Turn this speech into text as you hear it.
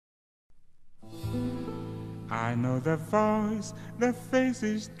I know the voice, the face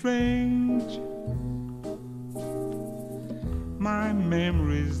is strange. My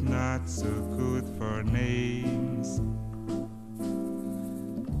memory's not so good for names,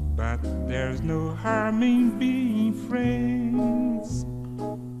 but there's no harm in being friends.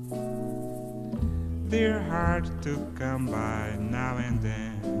 They're hard to come by now and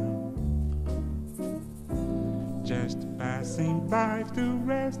then, just passing by to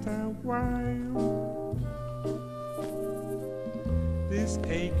rest a while. This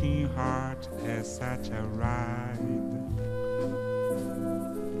aching heart has such a ride.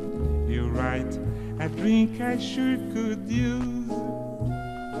 You're right, a drink I sure could use.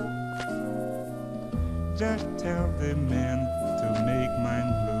 Just tell the man to make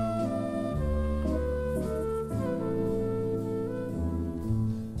mine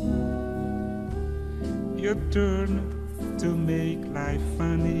blue. Your turn to make life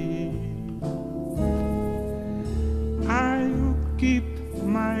funny. I'll keep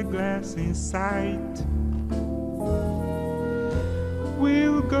my glass in sight.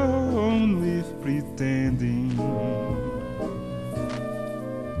 We'll go on with pretending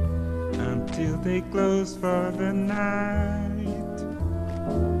until they close for the night.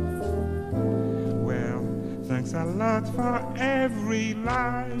 Well, thanks a lot for every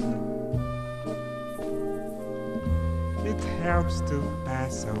line. It helps to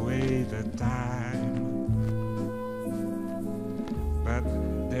pass away the time. But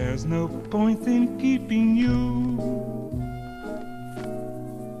there's no point in keeping you.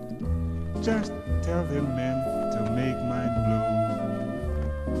 Just tell the man to make mine blue.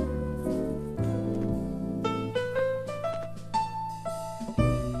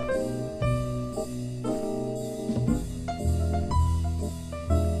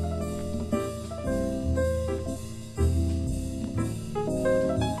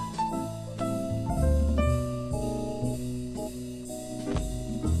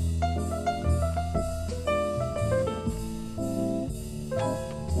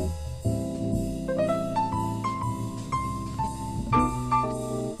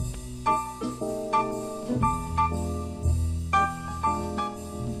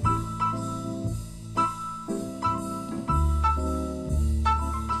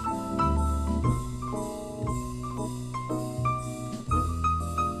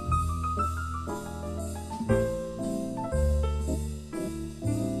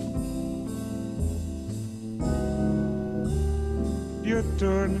 Your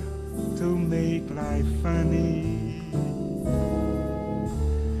turn to make life funny.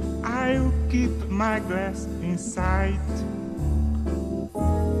 I'll keep my glass in sight.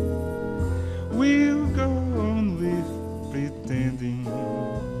 We'll go on with pretending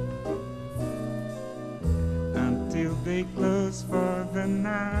until they close for the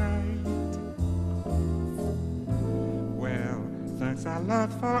night. Well, thanks a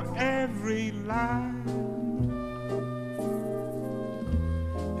lot for every line.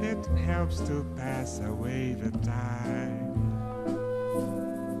 It helps to pass away the time.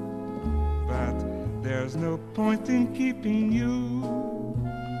 But there's no point in keeping you.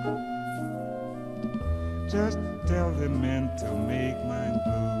 Just tell the man to make mine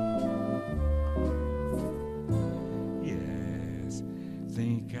blue. Yes,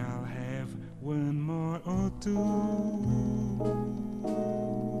 think I'll have one more or two.